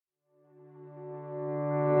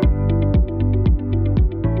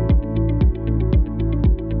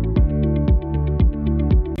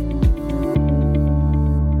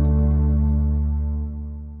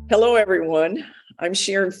Hello, everyone. I'm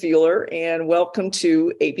Sharon Feeler, and welcome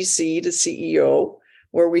to ABC to CEO,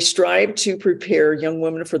 where we strive to prepare young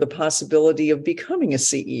women for the possibility of becoming a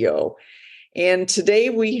CEO. And today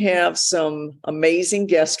we have some amazing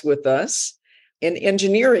guests with us, an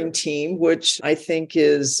engineering team, which I think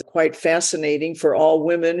is quite fascinating for all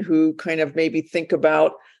women who kind of maybe think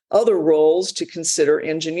about other roles to consider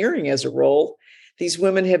engineering as a role. These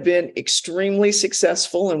women have been extremely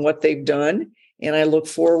successful in what they've done. And I look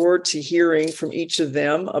forward to hearing from each of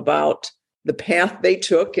them about the path they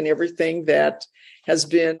took and everything that has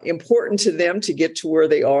been important to them to get to where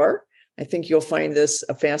they are. I think you'll find this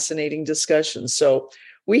a fascinating discussion. So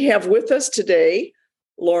we have with us today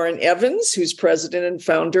Lauren Evans, who's president and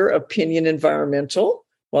founder of Pinion Environmental.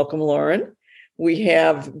 Welcome, Lauren. We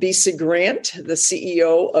have Bisa Grant, the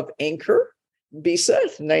CEO of Anchor. Bisa,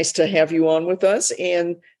 nice to have you on with us.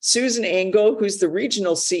 And Susan Ango, who's the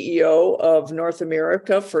regional CEO of North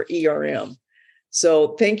America for ERM.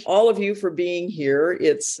 So thank all of you for being here.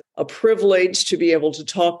 It's a privilege to be able to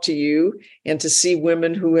talk to you and to see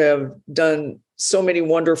women who have done so many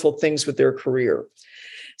wonderful things with their career.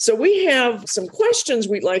 So we have some questions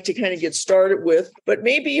we'd like to kind of get started with, but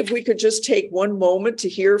maybe if we could just take one moment to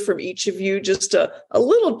hear from each of you, just a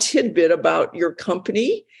little tidbit about your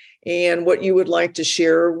company and what you would like to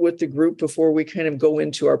share with the group before we kind of go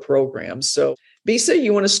into our program. So, Bisa,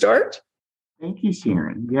 you want to start? Thank you,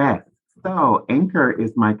 Sharon. Yes. So, Anchor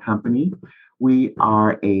is my company. We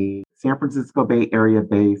are a San Francisco Bay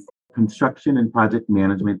Area-based construction and project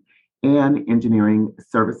management and engineering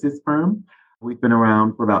services firm. We've been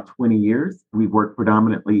around for about 20 years. We work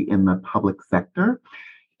predominantly in the public sector,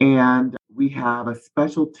 and we have a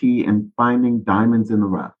specialty in finding diamonds in the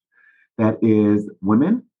rough. That is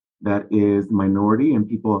women, that is minority and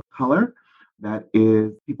people of color, that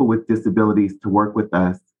is people with disabilities to work with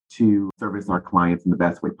us to service our clients in the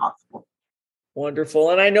best way possible.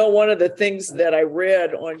 Wonderful. And I know one of the things that I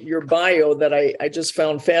read on your bio that I just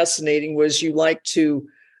found fascinating was you like to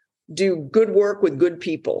do good work with good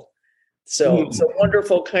people. So it's a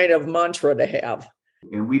wonderful kind of mantra to have.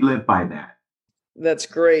 And we live by that. That's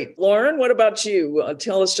great. Lauren, what about you?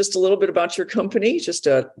 Tell us just a little bit about your company, just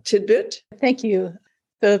a tidbit. Thank you.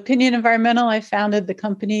 So Pinion Environmental, I founded the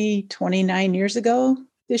company 29 years ago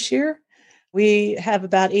this year. We have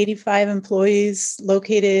about 85 employees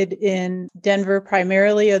located in Denver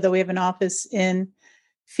primarily, although we have an office in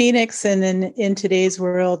Phoenix. And then in today's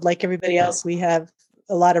world, like everybody else, we have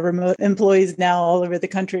a lot of remote employees now all over the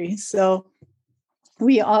country. So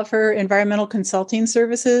we offer environmental consulting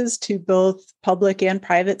services to both public and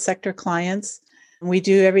private sector clients. We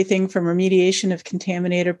do everything from remediation of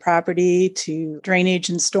contaminated property to drainage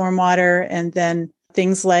and stormwater, and then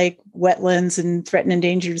things like wetlands and threatened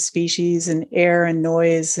endangered species and air and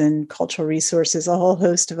noise and cultural resources, a whole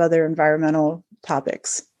host of other environmental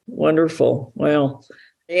topics. Wonderful. Well,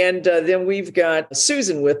 and then we've got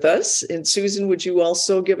Susan with us. And Susan, would you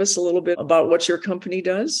also give us a little bit about what your company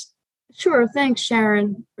does? Sure. Thanks,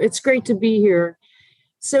 Sharon. It's great to be here.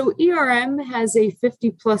 So ERM has a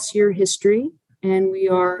 50-plus year history. And we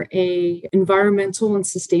are an environmental and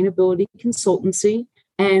sustainability consultancy,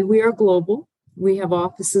 and we are global. We have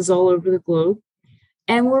offices all over the globe,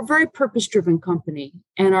 and we're a very purpose-driven company.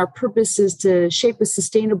 And our purpose is to shape a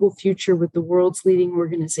sustainable future with the world's leading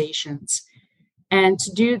organizations. And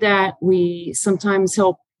to do that, we sometimes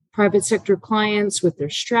help private sector clients with their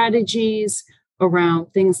strategies around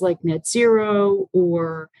things like net zero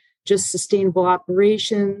or just sustainable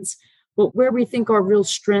operations. But where we think our real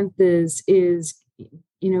strength is,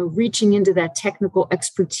 reaching into that technical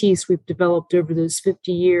expertise we've developed over those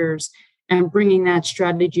 50 years and bringing that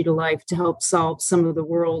strategy to life to help solve some of the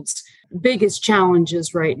world's biggest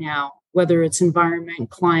challenges right now, whether it's environment,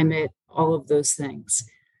 climate, all of those things.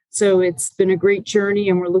 So it's been a great journey,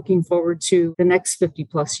 and we're looking forward to the next 50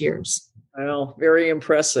 plus years. Well, very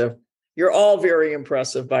impressive. You're all very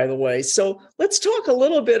impressive, by the way. So let's talk a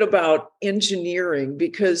little bit about engineering,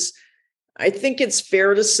 because I think it's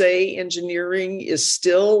fair to say engineering is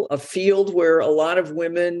still a field where a lot of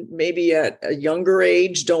women, maybe at a younger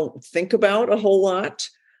age, don't think about a whole lot.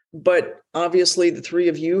 But obviously, the three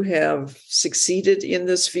of you have succeeded in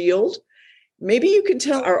this field. Maybe you can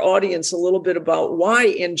tell our audience a little bit about why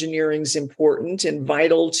engineering is important and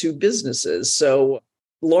vital to businesses. So,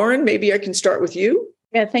 Lauren, maybe I can start with you.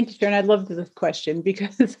 Yeah, thank you, Sharon. I love this question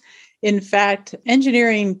because, in fact,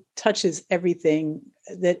 engineering touches everything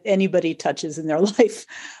that anybody touches in their life.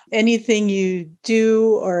 Anything you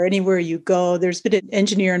do or anywhere you go, there's been an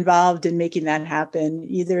engineer involved in making that happen,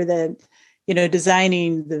 either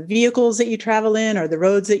designing the vehicles that you travel in or the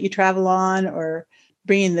roads that you travel on, or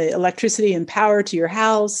bringing the electricity and power to your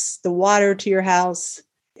house, the water to your house.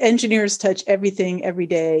 Engineers touch everything every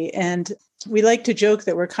day. And we like to joke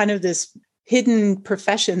that we're kind of this hidden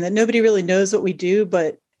profession that nobody really knows what we do,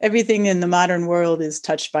 but everything in the modern world is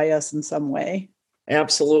touched by us in some way.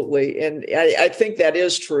 Absolutely. And I think that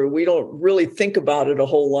is true. We don't really think about it a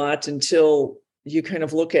whole lot until you kind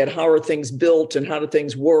of look at how are things built and how do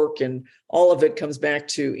things work, and all of it comes back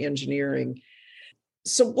to engineering.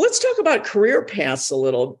 So let's talk about career paths a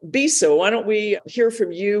little. Bisa, why don't we hear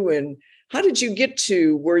from you, and how did you get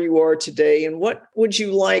to where you are today, and what would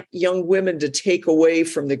you like young women to take away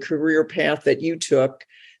from the career path that you took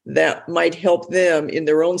that might help them in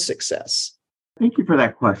their own success? Thank you for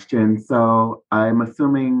that question. So I'm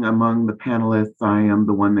assuming among the panelists, I am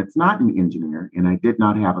the one that's not an engineer, and I did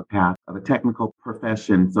not have a path of a technical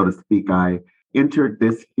profession, so to speak. I entered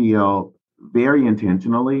this field very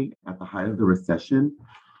intentionally at the height of the recession.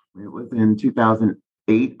 It was in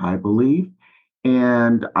 2008, I believe.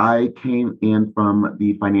 And I came in from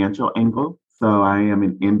the financial angle. So I am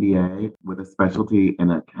an MBA with a specialty in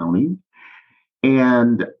accounting.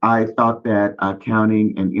 And I thought that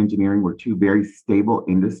accounting and engineering were two very stable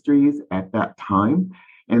industries at that time.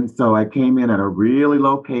 And so I came in at a really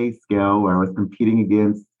low pay scale where I was competing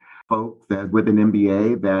against folks with an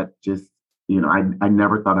MBA that just, I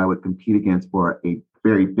never thought I would compete against for a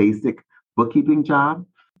very basic bookkeeping job.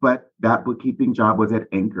 But that bookkeeping job was at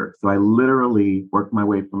Anchor. So I literally worked my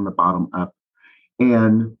way from the bottom up.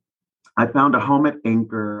 And I found a home at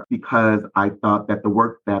Anchor because I thought that the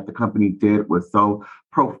work that the company did was so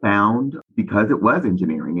profound because it was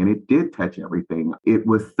engineering and it did touch everything. It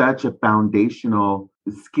was such a foundational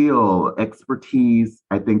skill, expertise.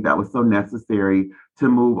 I think that was so necessary to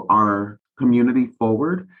move our community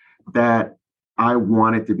forward that I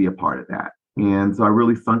wanted to be a part of that. And so I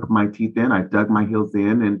really sunk my teeth in, I dug my heels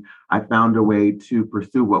in, and I found a way to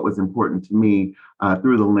pursue what was important to me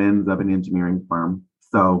through the lens of an engineering firm.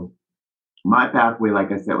 So my pathway,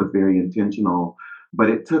 like I said, was very intentional, but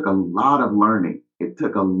it took a lot of learning. It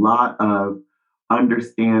took a lot of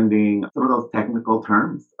understanding some of those technical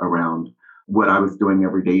terms around what I was doing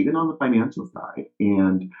every day, even on the financial side.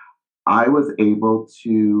 And I was able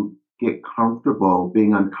to get comfortable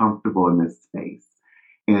being uncomfortable in this space.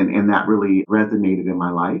 And that really resonated in my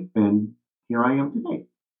life. And here I am today.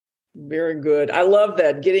 Very good. I love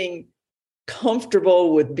that, getting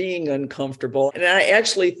comfortable with being uncomfortable. And I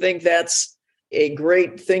actually think that's a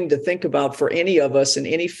great thing to think about for any of us in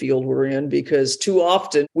any field we're in, because too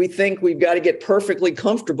often we think we've got to get perfectly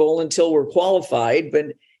comfortable until we're qualified.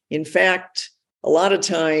 But in fact, a lot of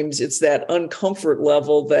times it's that uncomfort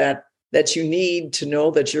level that you need to know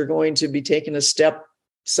that you're going to be taking a step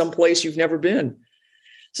someplace you've never been.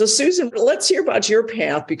 So Susan, let's hear about your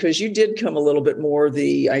path, because you did come a little bit more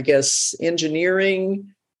the, I guess,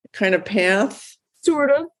 engineering kind of path.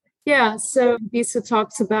 Sort of. Yeah. So Bisa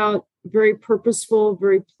talks about very purposeful,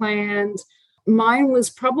 very planned. Mine was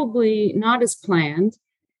probably not as planned,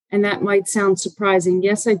 and that might sound surprising.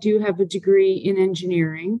 Yes, I do have a degree in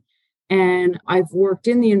engineering, and I've worked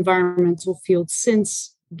in the environmental field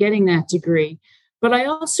since getting that degree. But I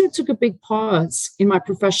also took a big pause in my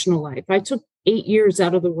professional life. I took 8 years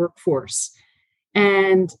out of the workforce.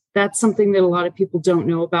 And that's something that a lot of people don't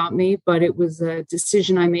know about me, but it was a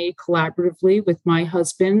decision I made collaboratively with my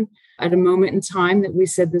husband at a moment in time that we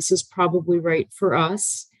said this is probably right for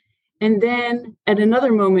us. And then at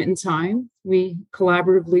another moment in time, we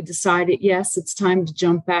collaboratively decided, yes, it's time to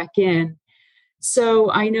jump back in.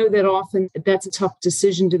 So I know that often that's a tough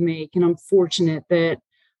decision to make. And I'm fortunate that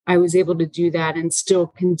I was able to do that and still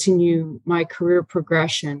continue my career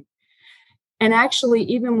progression. And actually,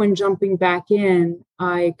 even when jumping back in,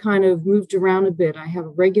 I kind of moved around a bit. I have a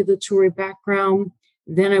regulatory background.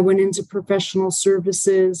 Then I went into professional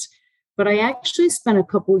services. But I actually spent a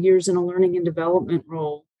couple of years in a learning and development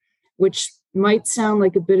role, which might sound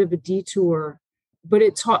like a bit of a detour, but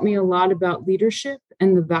it taught me a lot about leadership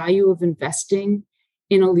and the value of investing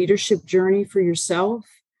in a leadership journey for yourself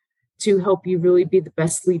to help you really be the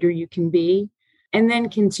best leader you can be. And then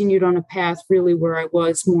continued on a path really where I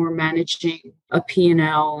was more managing a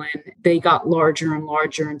P&L, and they got larger and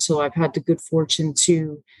larger until I've had the good fortune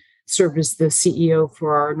to serve as the CEO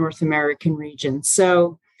for our North American region.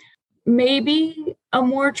 So maybe a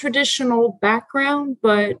more traditional background,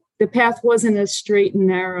 but the path wasn't as straight and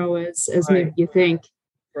narrow as Right. maybe you think.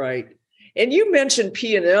 Right. And you mentioned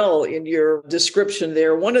P&L in your description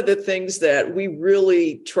there. One of the things that we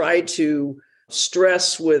really try to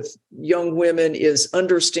stress with young women is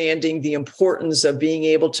understanding the importance of being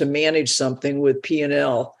able to manage something with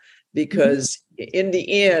P&L, because in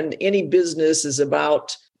the end, any business is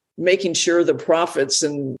about making sure the profits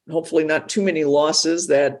and hopefully not too many losses,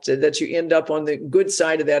 that you end up on the good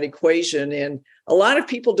side of that equation. And a lot of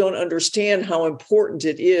people don't understand how important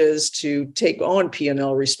it is to take on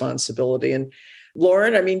P&L responsibility. And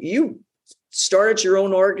Lauren, I mean, you started your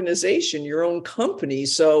own organization, your own company,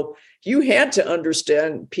 so you had to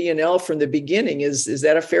understand P&L from the beginning. Is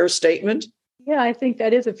that a fair statement? Yeah, I think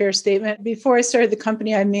that is a fair statement. Before I started the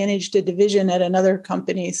company, I managed a division at another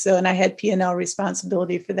company. And I had P&L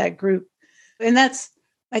responsibility for that group. And that's,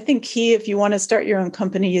 I think, key if you want to start your own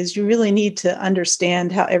company, is you really need to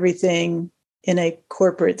understand how everything in a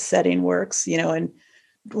corporate setting works, and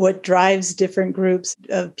what drives different groups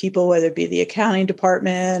of people, whether it be the accounting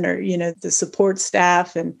department or, the support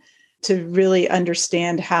staff, and to really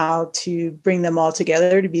understand how to bring them all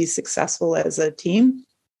together to be successful as a team.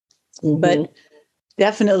 Mm-hmm. But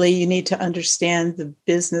definitely you need to understand the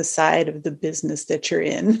business side of the business that you're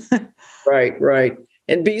in. Right.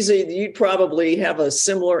 And Beezy, you'd probably have a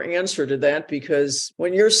similar answer to that, because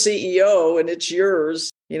when you're CEO and it's yours,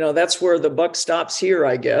 that's where the buck stops here,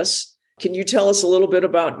 I guess. Can you tell us a little bit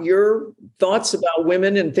about your thoughts about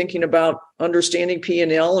women and thinking about understanding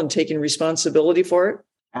P&L and taking responsibility for it?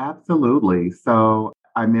 Absolutely. So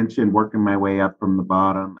I mentioned working my way up from the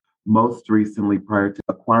bottom. Most recently, prior to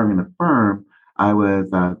acquiring the firm, I was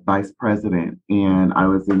a vice president, and I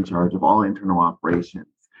was in charge of all internal operations,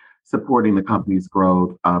 supporting the company's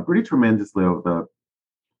growth pretty tremendously over the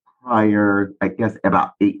prior, I guess,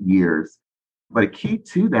 about 8 years. But a key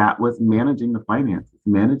to that was managing the finances,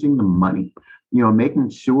 managing the money,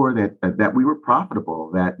 making sure that we were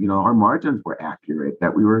profitable, that, our margins were accurate,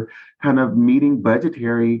 that we were kind of meeting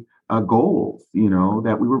budgetary goals,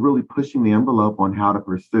 that we were really pushing the envelope on how to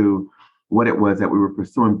pursue what it was that we were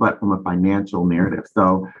pursuing, but from a financial narrative.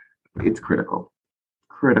 So it's critical.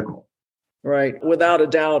 Right. Without a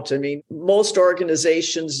doubt. I mean, most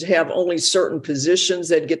organizations have only certain positions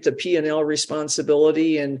that get the P&L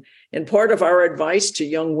responsibility. And part of our advice to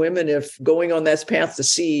young women, if going on that path to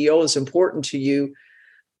CEO is important to you,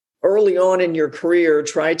 early on in your career,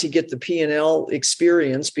 try to get the P&L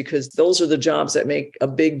experience, because those are the jobs that make a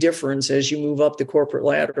big difference as you move up the corporate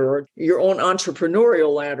ladder or your own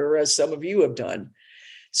entrepreneurial ladder, as some of you have done.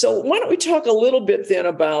 So why don't we talk a little bit then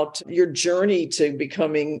about your journey to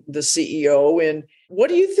becoming the CEO, and what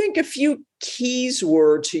do you think a few keys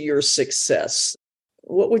were to your success?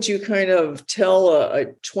 What would you kind of tell a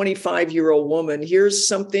 25-year-old woman? Here's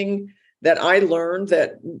something that I learned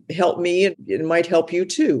that helped me, and it might help you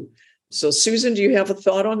too. So Susan, do you have a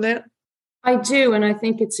thought on that? I do. And I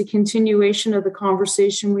think it's a continuation of the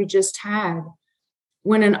conversation we just had.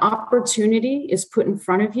 When an opportunity is put in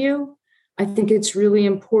front of you, I think it's really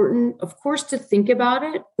important, of course, to think about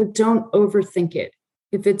it, but don't overthink it.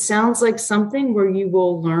 If it sounds like something where you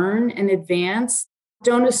will learn and advance,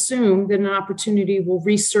 don't assume that an opportunity will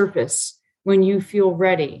resurface when you feel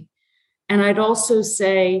ready. And I'd also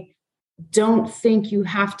say, don't think you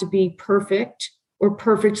have to be perfect or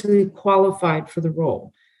perfectly qualified for the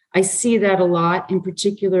role. I see that a lot, in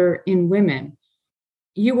particular in women.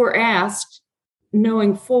 You were asked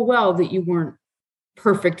knowing full well that you weren't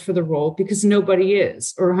perfect for the role, because nobody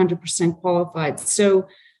is, or 100% qualified. So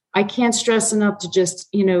I can't stress enough to just,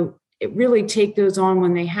 really take those on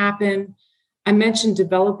when they happen. I mentioned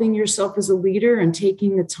developing yourself as a leader and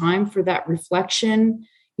taking the time for that reflection.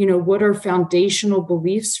 What are foundational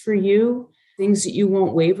beliefs for you, things that you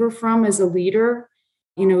won't waver from as a leader?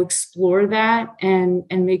 Explore that and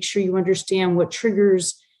make sure you understand what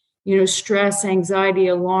triggers, stress, anxiety,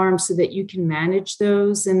 alarm, so that you can manage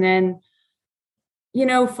those. And then,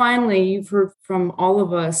 finally, you've heard from all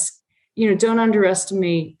of us, don't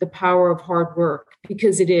underestimate the power of hard work,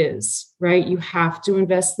 because it is, right? You have to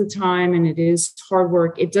invest the time, and it is hard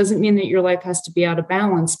work. It doesn't mean that your life has to be out of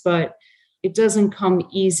balance, but it doesn't come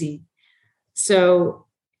easy. So,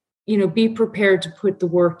 be prepared to put the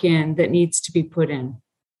work in that needs to be put in.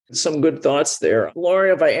 Some good thoughts there.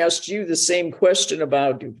 Laura, if I asked you the same question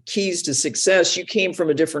about keys to success, you came from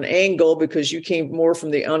a different angle because you came more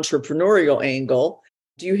from the entrepreneurial angle.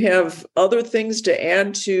 Do you have other things to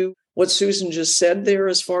add to what Susan just said there,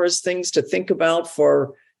 as far as things to think about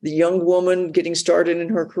for the young woman getting started in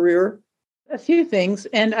her career? A few things.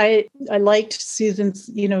 And I liked Susan's,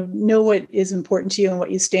 know what is important to you and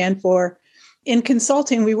what you stand for. In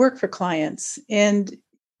consulting, we work for clients, and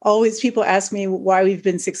always people ask me why we've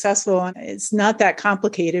been successful. And it's not that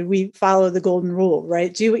complicated. We follow the golden rule,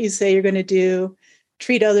 right? Do what you say you're going to do,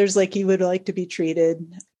 treat others like you would like to be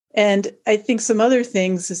treated. And I think some other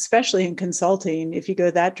things, especially in consulting, if you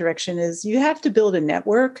go that direction, is you have to build a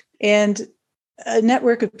network, and a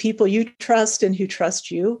network of people you trust and who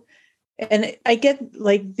trust you. And I get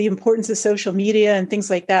like the importance of social media and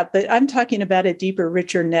things like that, but I'm talking about a deeper,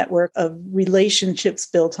 richer network of relationships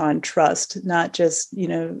built on trust, not just,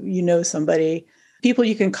 somebody, people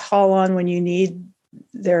you can call on when you need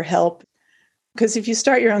their help. Because if you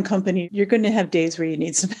start your own company, you're going to have days where you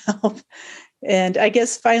need some help. And I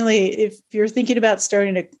guess finally, if you're thinking about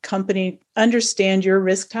starting a company, understand your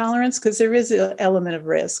risk tolerance, because there is an element of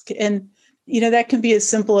risk. And that can be as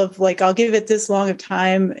simple of like, I'll give it this long of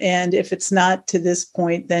time. And if it's not to this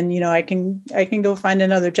point, then, I can go find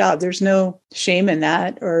another job. There's no shame in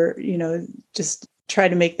that, or, just try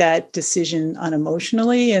to make that decision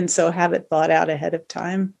unemotionally. And so have it thought out ahead of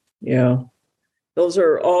time. Yeah. Those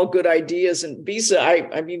are all good ideas. And Bisa,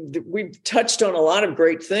 I mean, we've touched on a lot of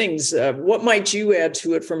great things. What might you add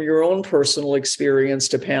to it from your own personal experience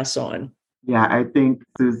to pass on? Yeah, I think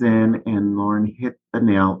Susan and Lauren hit the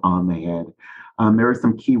nail on the head. There are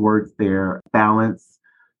some key words there. Balance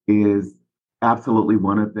is absolutely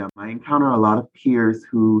one of them. I encounter a lot of peers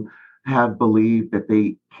who have believed that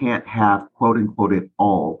they can't have quote unquote it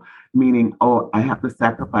all, meaning, oh, I have to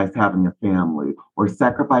sacrifice having a family, or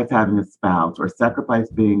sacrifice having a spouse, or sacrifice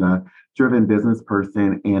being a driven business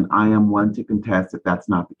person. And I am one to contest that that's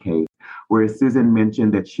not the case. Whereas Susan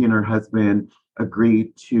mentioned that she and her husband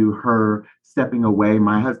agreed to her stepping away,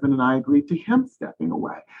 my husband and I agreed to him stepping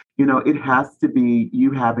away. It has to be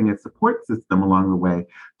you having a support system along the way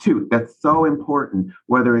too. That's so important,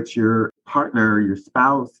 whether it's your partner, your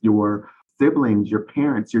spouse, your siblings, your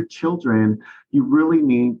parents, your children. You really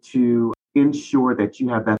need to ensure that you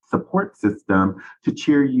have that support system to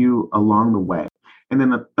cheer you along the way. And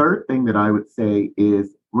then the third thing that I would say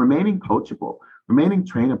is remaining coachable, remaining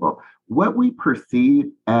trainable. What we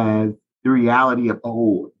perceive as the reality of,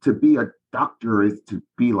 to be a doctor is to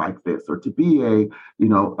be like this, or to be a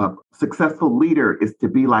successful leader is to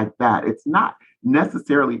be like that. It's not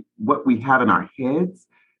necessarily what we have in our heads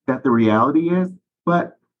that the reality is,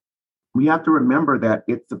 but we have to remember that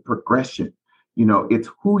it's a progression. It's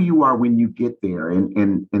who you are when you get there.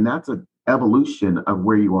 And that's an evolution of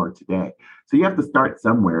where you are today. So you have to start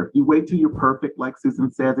somewhere. If you wait till you're perfect, like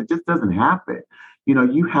Susan says, it just doesn't happen.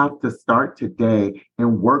 You have to start today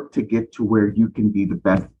and work to get to where you can be the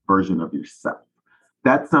best version of yourself.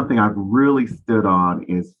 That's something I've really stood on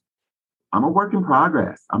is I'm a work in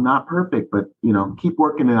progress. I'm not perfect, but, keep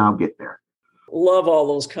working and I'll get there. Love all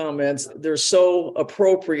those comments. They're so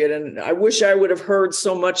appropriate. And I wish I would have heard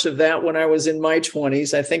so much of that when I was in my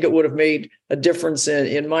 20s. I think it would have made a difference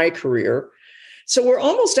in my career. So we're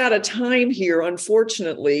almost out of time here,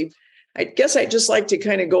 unfortunately. I guess I'd just like to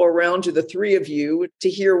kind of go around to the three of you to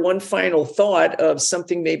hear one final thought of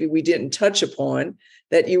something maybe we didn't touch upon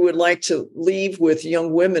that you would like to leave with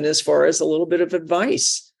young women as far as a little bit of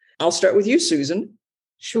advice. I'll start with you, Susan.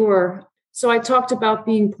 Sure. So I talked about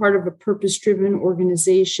being part of a purpose-driven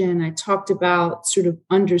organization. I talked about sort of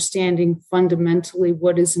understanding fundamentally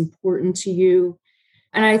what is important to you.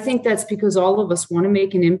 And I think that's because all of us want to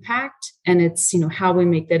make an impact, and it's, how we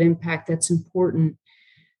make that impact that's important.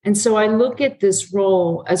 And so I look at this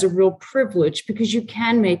role as a real privilege because you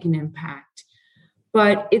can make an impact,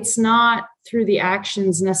 but it's not through the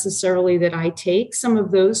actions necessarily that I take. Some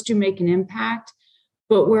of those do make an impact,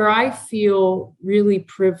 but where I feel really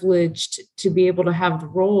privileged to be able to have the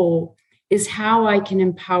role is how I can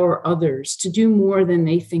empower others to do more than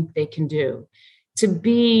they think they can do, to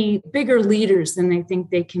be bigger leaders than they think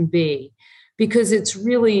they can be, because it's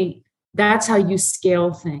really, that's how you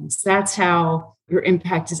scale things. That's how your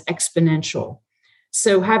impact is exponential.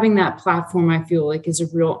 So having that platform, I feel like, is a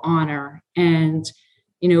real honor. And,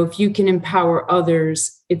 if you can empower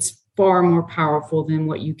others, it's far more powerful than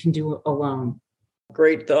what you can do alone.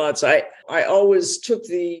 Great thoughts. I always took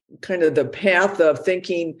the kind of the path of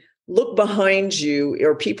thinking, look behind you.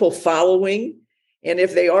 Are people following? And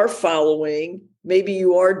if they are following, maybe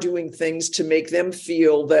you are doing things to make them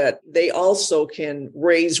feel that they also can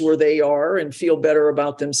raise where they are and feel better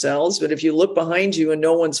about themselves. But if you look behind you and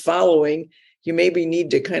no one's following, you maybe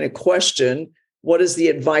need to kind of question what is the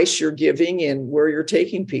advice you're giving and where you're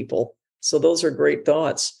taking people. So those are great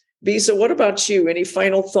thoughts. Bisa, what about you? Any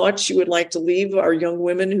final thoughts you would like to leave our young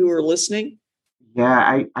women who are listening?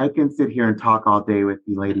 Yeah, I can sit here and talk all day with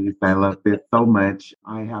you ladies. I love this so much.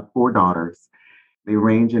 I have 4 daughters. They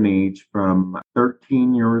range in age from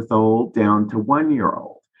 13 years old down to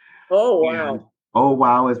 1-year-old. Oh, wow. And, oh,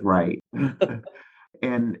 wow is right.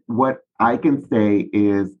 And what I can say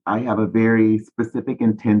is I have a very specific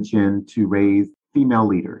intention to raise female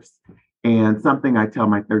leaders. And something I tell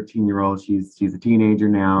my 13-year-old, she's a teenager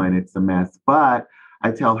now and it's a mess, but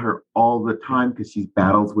I tell her all the time because she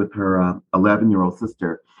battles with her 11-year-old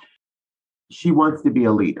sister. She wants to be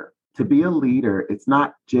a leader. To be a leader, it's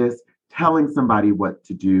not just telling somebody what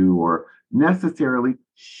to do or necessarily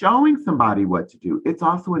showing somebody what to do. It's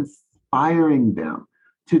also inspiring them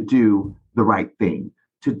to do the right thing,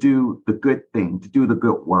 to do the good thing, to do the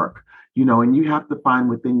good work. And you have to find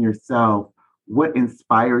within yourself what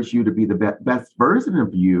inspires you to be the best version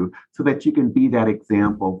of you so that you can be that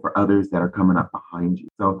example for others that are coming up behind you.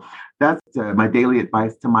 So that's my daily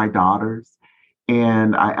advice to my daughters.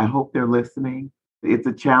 And I hope they're listening. It's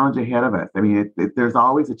a challenge ahead of us. I mean, there's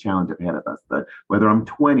always a challenge ahead of us. But whether I'm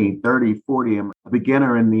 20, 30, 40, I'm a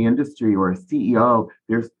beginner in the industry or a CEO,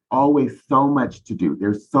 there's always so much to do.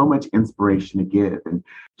 There's so much inspiration to give. And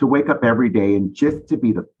to wake up every day and just to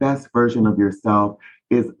be the best version of yourself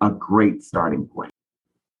is a great starting point.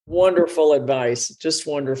 Wonderful advice. Just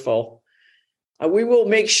wonderful. We will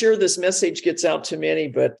make sure this message gets out to many.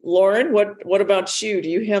 But Lauren, what about you? Do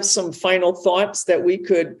you have some final thoughts that we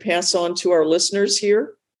could pass on to our listeners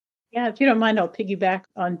here? Yeah, if you don't mind, I'll piggyback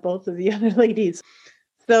on both of the other ladies.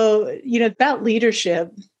 So, about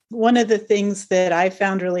leadership, one of the things that I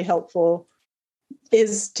found really helpful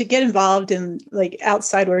is to get involved in like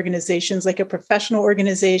outside organizations, like a professional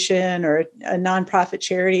organization or a nonprofit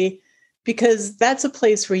charity, because that's a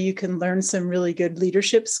place where you can learn some really good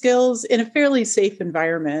leadership skills in a fairly safe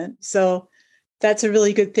environment. So that's a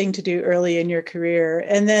really good thing to do early in your career.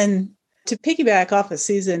 And then to piggyback off of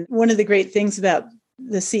Susan, one of the great things about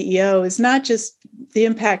the CEO is not just the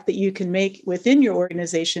impact that you can make within your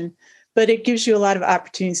organization, but it gives you a lot of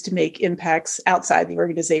opportunities to make impacts outside the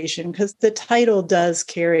organization, because the title does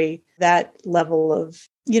carry that level of,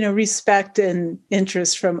 respect and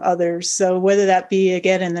interest from others. So whether that be,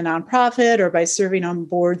 again, in the nonprofit or by serving on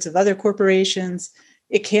boards of other corporations,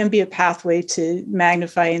 it can be a pathway to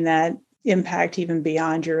magnifying that impact even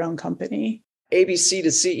beyond your own company. ABC to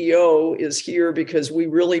CEO is here because we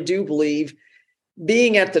really do believe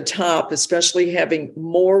being at the top, especially having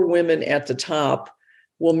more women at the top,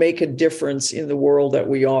 will make a difference in the world that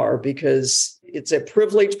we are, because it's a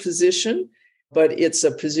privileged position, but it's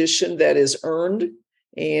a position that is earned.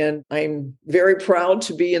 And I'm very proud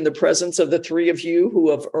to be in the presence of the three of you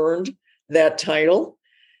who have earned that title.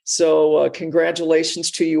 So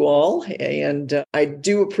congratulations to you all. And I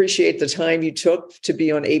do appreciate the time you took to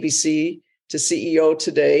be on ABC to CEO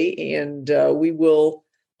today. And we will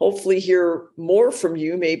hopefully hear more from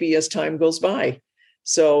you maybe as time goes by.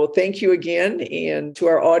 So thank you again. And to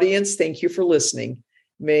our audience, thank you for listening.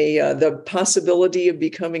 May the possibility of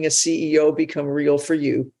becoming a CEO become real for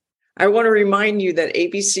you. I want to remind you that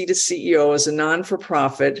ABC to CEO is a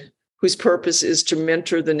non-for-profit whose purpose is to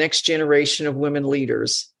mentor the next generation of women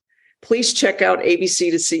leaders. Please check out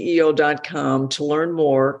abctoceo.com to learn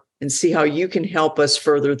more and see how you can help us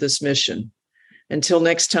further this mission. Until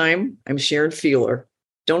next time, I'm Sharon Feeler.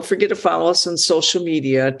 Don't forget to follow us on social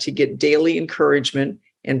media to get daily encouragement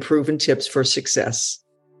and proven tips for success.